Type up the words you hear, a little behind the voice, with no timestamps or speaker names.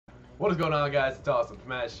What is going on, guys? It's awesome.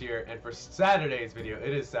 Pamaj here, and for Saturday's video,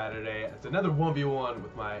 it is Saturday. It's another 1v1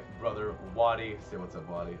 with my brother Wadi. Say what's up,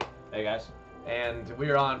 Wadi. Hey guys. And we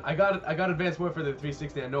are on. I got Advanced Warfare the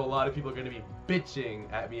 360. I know a lot of people are going to be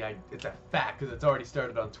bitching at me. It's a fact because it's already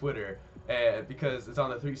started on Twitter. Because it's on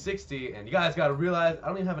the 360, and you guys got to realize I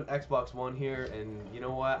don't even have an Xbox One here. And you know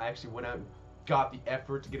what? I actually went out and got the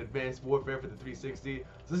effort to get Advanced Warfare for the 360.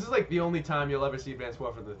 So this is like the only time you'll ever see Advanced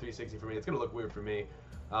Warfare for the 360 for me. It's gonna look weird for me.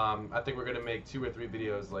 I think we're gonna make 2 or 3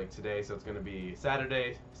 videos like today, so it's gonna be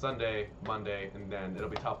Saturday, Sunday, Monday, and then it'll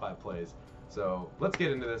be top 5 plays. So let's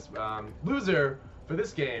get into this. Loser for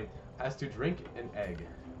this game has to drink an egg.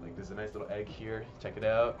 Like there's a nice little egg here. Check it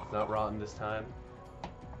out. It's not rotten this time.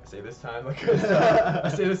 I say this time like I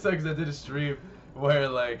say this time because I did a stream where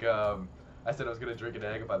like I said I was gonna drink an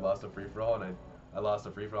egg if I lost a free for all, and I lost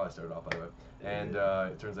a free for all. I started off by the way, and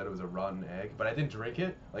it turns out it was a rotten egg. But I didn't drink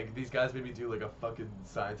it. Like these guys made me do like a fucking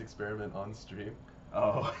science experiment on stream.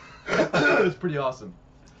 Oh. It was pretty awesome.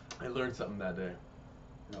 I learned something that day.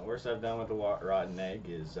 The worst I've done with a rotten egg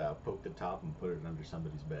is poke the top and put it under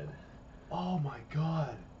somebody's bed. Oh my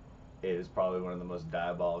god. It is probably one of the most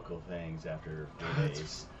diabolical things after 4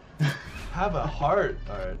 days. Have a heart.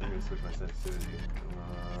 Alright, let me switch my sensitivity.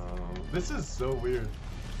 This is so weird.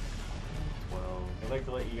 Well, I'd like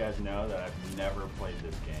to let you guys know that I've never played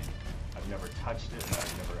this game. I've never touched it, and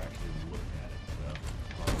I've never actually looked at it.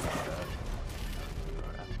 So.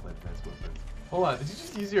 I haven't played Advanced Warfare. Hold on, did you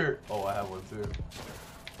just use your... Oh, I have one too.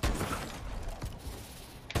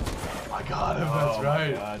 I got him, that's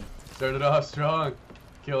right. God. Started off strong.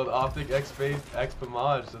 Killed Optic X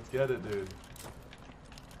Pamaj. Let's get it, dude.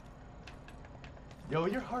 Yo,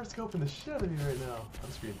 you're hard scoping the shit out of me right now.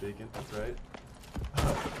 I'm screen taking, that's right.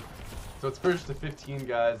 So it's first to 15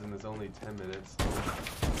 guys, and there's only 10 minutes.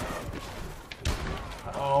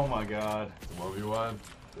 Oh my god. It's a 1v1.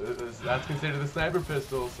 That's considered the sniper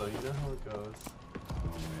pistol, so you know how it goes.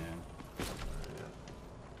 Oh man.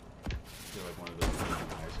 I feel like one of those kids in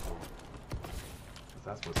high school.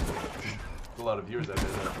 That's what's cool. A lot of viewers I've been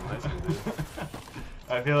from high school, dude.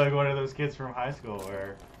 I feel like one of those kids from high school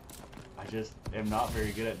where I just am not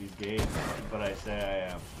very good at these games, but I say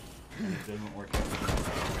I am. And it doesn't work out.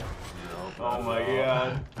 Oh my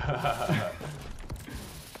god.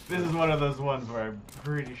 This is one of those ones where I'm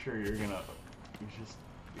pretty sure you're gonna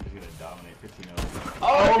dominate 15-0.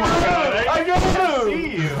 Oh my god! I got you!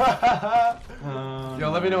 See you! Yo,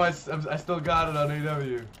 let me know I still got it on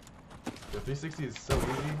AW. The 360 is so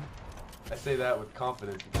easy. I say that with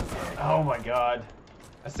confidence because like, oh my god.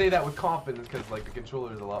 I say that with confidence because like the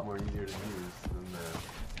controller is a lot more easier to use than the.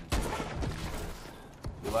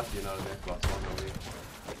 You're lucky you're not an Xbox One, though.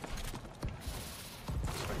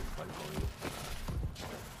 I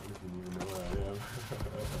don't even know where I am.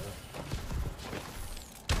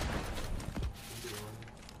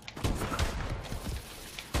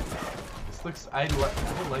 This looks. I don't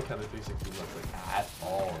like how the 360 looks like at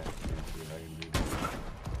all.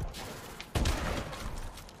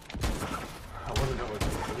 I want to know what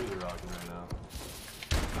controller you're rocking right now.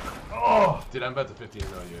 Oh! Dude, I'm about to 15 on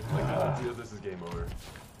you. Like, dude, this is game over.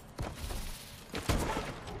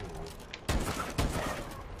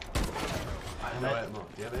 I have no ammo.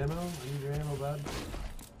 Do you have ammo? I need your ammo, bud.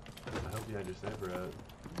 I hope you had your sniper out.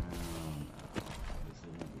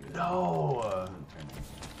 No!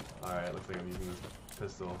 Alright, looks like I'm using this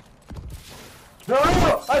pistol. No!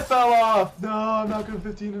 I fell off! No, I'm not going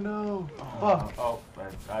 15-0. Fuck. Oh,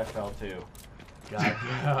 I fell too. God,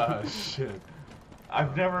 oh, shit.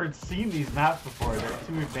 I've never seen these maps before. They're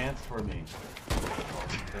too advanced for me.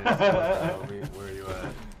 Where are you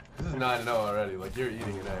at? This is 9-0 already. Like, you're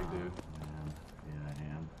eating an egg, dude. Yeah, I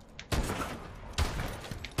am.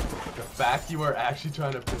 The fact you are actually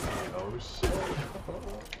trying to piss me. Oh, shit.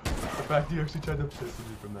 The fact you actually tried to piss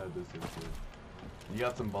me from that distance, dude. You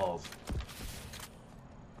got some balls.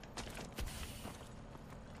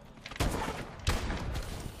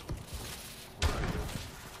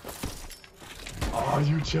 Oh,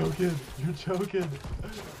 you're joking. You're joking.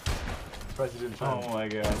 Surprised you didn't try. Oh my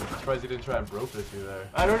god. Surprised you didn't try and bro fist me there.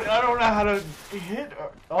 I don't know how to hit.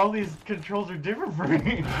 All these controls are different for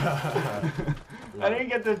me. I didn't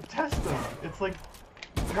get to test them. It's like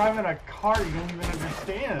driving a car you don't even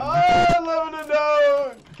understand.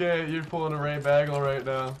 Oh, 11-0. Okay, you're pulling a Ray Bagel right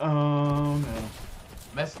now. Oh no.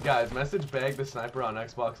 Guys, message Bag the Sniper on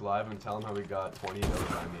Xbox Live and tell him how we got 20 0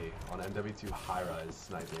 by me on MW2 high-rise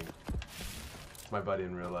sniping. It's my buddy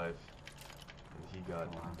in real life. And he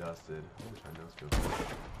got dusted. I wish my nose goes.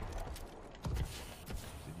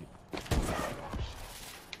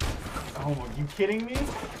 Oh, are you kidding me?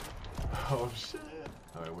 Oh shit.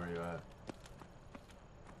 Alright, where are you at?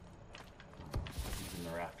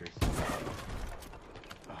 raptors.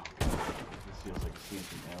 Oh, God. This feels like seeing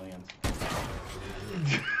some aliens.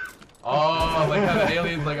 Oh, like how the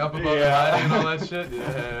aliens like up above Yeah. hiding and all that shit?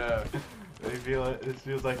 Yeah. They feel it. This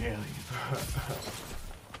feels like aliens.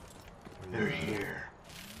 They're here.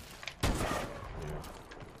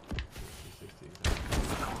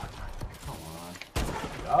 Come on.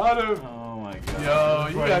 Got him. Oh my God. Yo,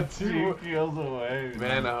 you got two two kills away.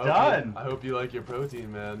 Man, Done. I hope you like your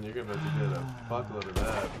protein, man. You're about to get a fuckload of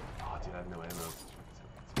that. Oh, dude, I have no ammo.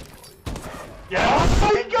 Yeah.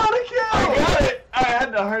 Oh, you got a kill! I got it. I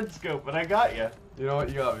had the hard scope, but I got you. You know what?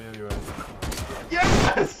 You got me anyway.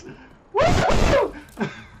 Yes! Woo!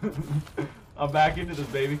 I'm back into this,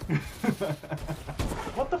 baby.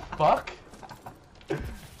 What the fuck?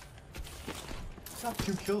 Got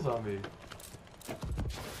 2 kills on me.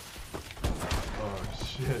 Oh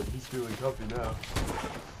shit, he's feeling comfy now.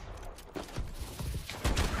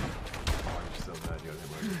 Oh, you're so mad you got him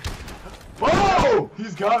right. Whoa!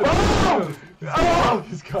 He's got it! Oh! Oh!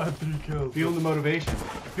 He's got 3 kills. Feeling the motivation.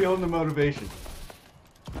 Feeling the motivation.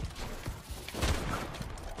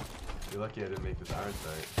 You're lucky I didn't make this iron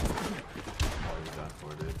sight. Oh, you're done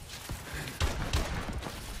for, dude.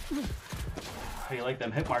 How you like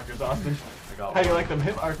them hit markers, Austin? I got How you one. like them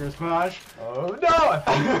hit markers, Pamaj? Oh no!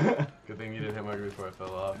 Good thing you didn't hit marker before I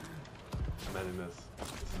fell off. I'm ending this.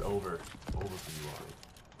 This is over. Over for you, Wally.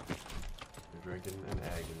 You're drinking an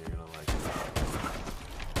egg and you're gonna like it.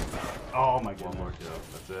 Oh my God. One more kill.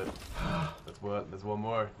 That's it. That's what? There's one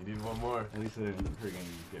more. You need one more. At least I didn't freaking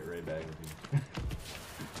get right back with you.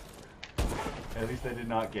 At least I did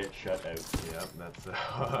not get shut out. Yep, that's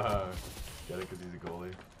get it because he's a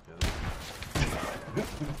goalie. Get it?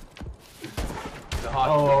 He's a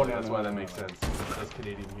hockey Oh, goalie, no, that's no, why no, that no, makes no. sense. That's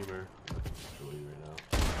Canadian humor. I'm right now.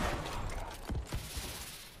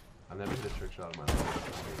 I've never hit a trick shot in my life.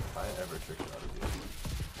 I mean, if I ever trick shot you.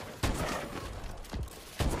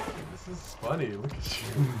 Dude, this is funny. Look at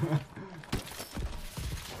you.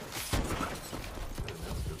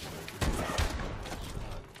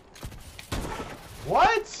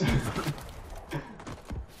 What?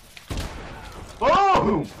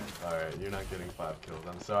 Boom! Alright, you're not getting 5 kills.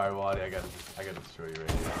 I'm sorry, Waddy. I gotta destroy you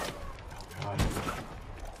right here. Oh God.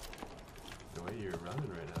 The way you're running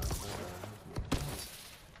right now. It's not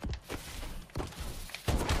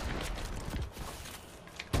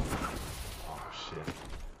oh shit.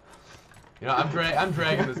 You know, I'm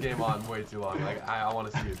dragging this game on way too long. Like I want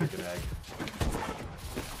to see you take an egg.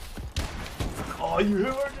 Oh, you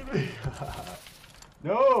hit marked me.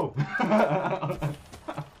 No!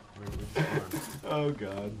 Where did you spawn? Oh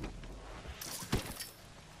God.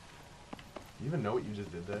 You even know what you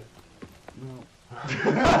just did there? No.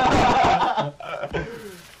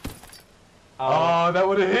 Oh, that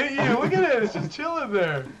would have hit you. Look at it. It's just chilling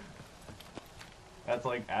there. That's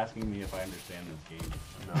like asking me if I understand this game.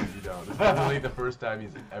 No, you don't. This is literally the first time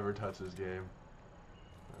he's ever touched this game.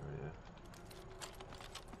 Oh, yeah.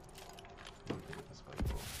 Let me pick up this spike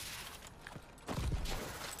ball.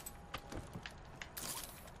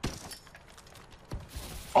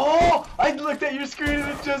 Oh! I looked at your screen and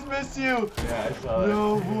it just missed you! Yeah, I saw that.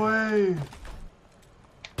 No way!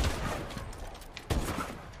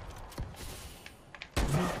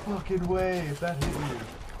 No fucking way if that hit you.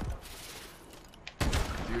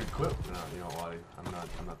 Dude, quit. No, you know what, Waddy?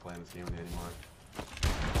 I'm not playing this game with you anymore.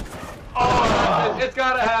 Oh! It's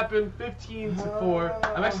gotta happen.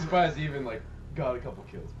 15-4. I'm actually surprised he even like got a couple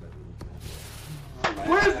kills.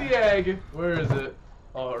 Where's the egg? Where is it?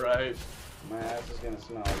 All right. My ass is gonna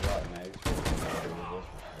smell like rotten eggs. Well,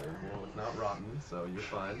 it's not rotten, so you're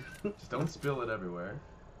fine. Just don't spill it everywhere.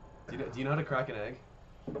 Do you know how to crack an egg?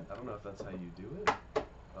 I don't know if that's how you do it.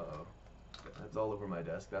 Uh-oh. That's all over my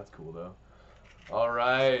desk. That's cool, though. All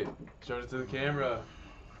right. Show it to the camera.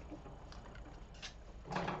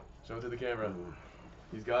 Show it to the camera.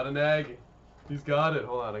 He's got an egg. He's got it.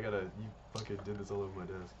 Hold on. You fucking did this all over my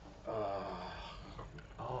desk. Oh,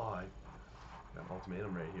 I got an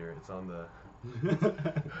ultimatum right here. It's on the...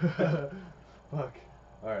 Fuck.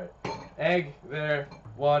 Alright. Egg there.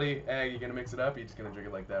 Waddy, egg. You gonna mix it up? Or you just gonna drink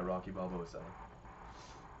it like that Rocky Balboa style?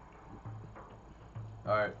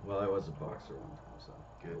 Alright. Well, I was a boxer one time, so.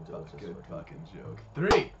 Good fucking joke.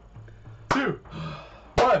 3, 2,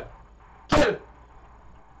 1. Get it!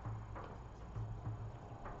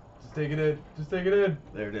 Just take it in. Just take it in.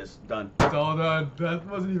 There it is. Done. It's all done. That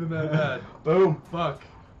wasn't even that bad. Boom. Fuck.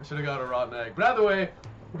 I should have got a rotten egg. But either way,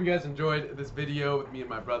 hope you guys enjoyed this video with me and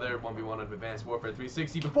my brother, 1v1 of Advanced Warfare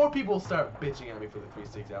 360. Before people start bitching at me for the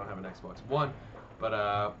 360, I don't have an Xbox One. But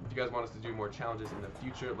if you guys want us to do more challenges in the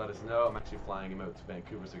future, let us know. I'm actually flying him out to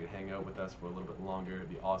Vancouver so he can hang out with us for a little bit longer. It'd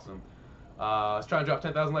be awesome. Let's try and drop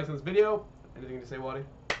 10,000 likes on this video. Anything to say, Waddy?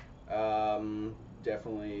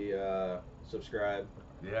 Definitely subscribe.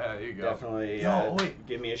 Yeah, there you go. Definitely wait.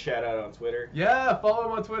 give me a shout out on Twitter. Yeah, follow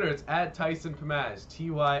him on Twitter. It's at Tyson Pamaj.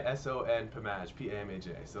 Tyson Pamaj. Pamaj.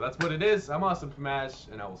 So that's what it is. I'm Awesome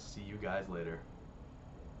Pamaj, and I will see you guys later.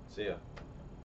 See ya.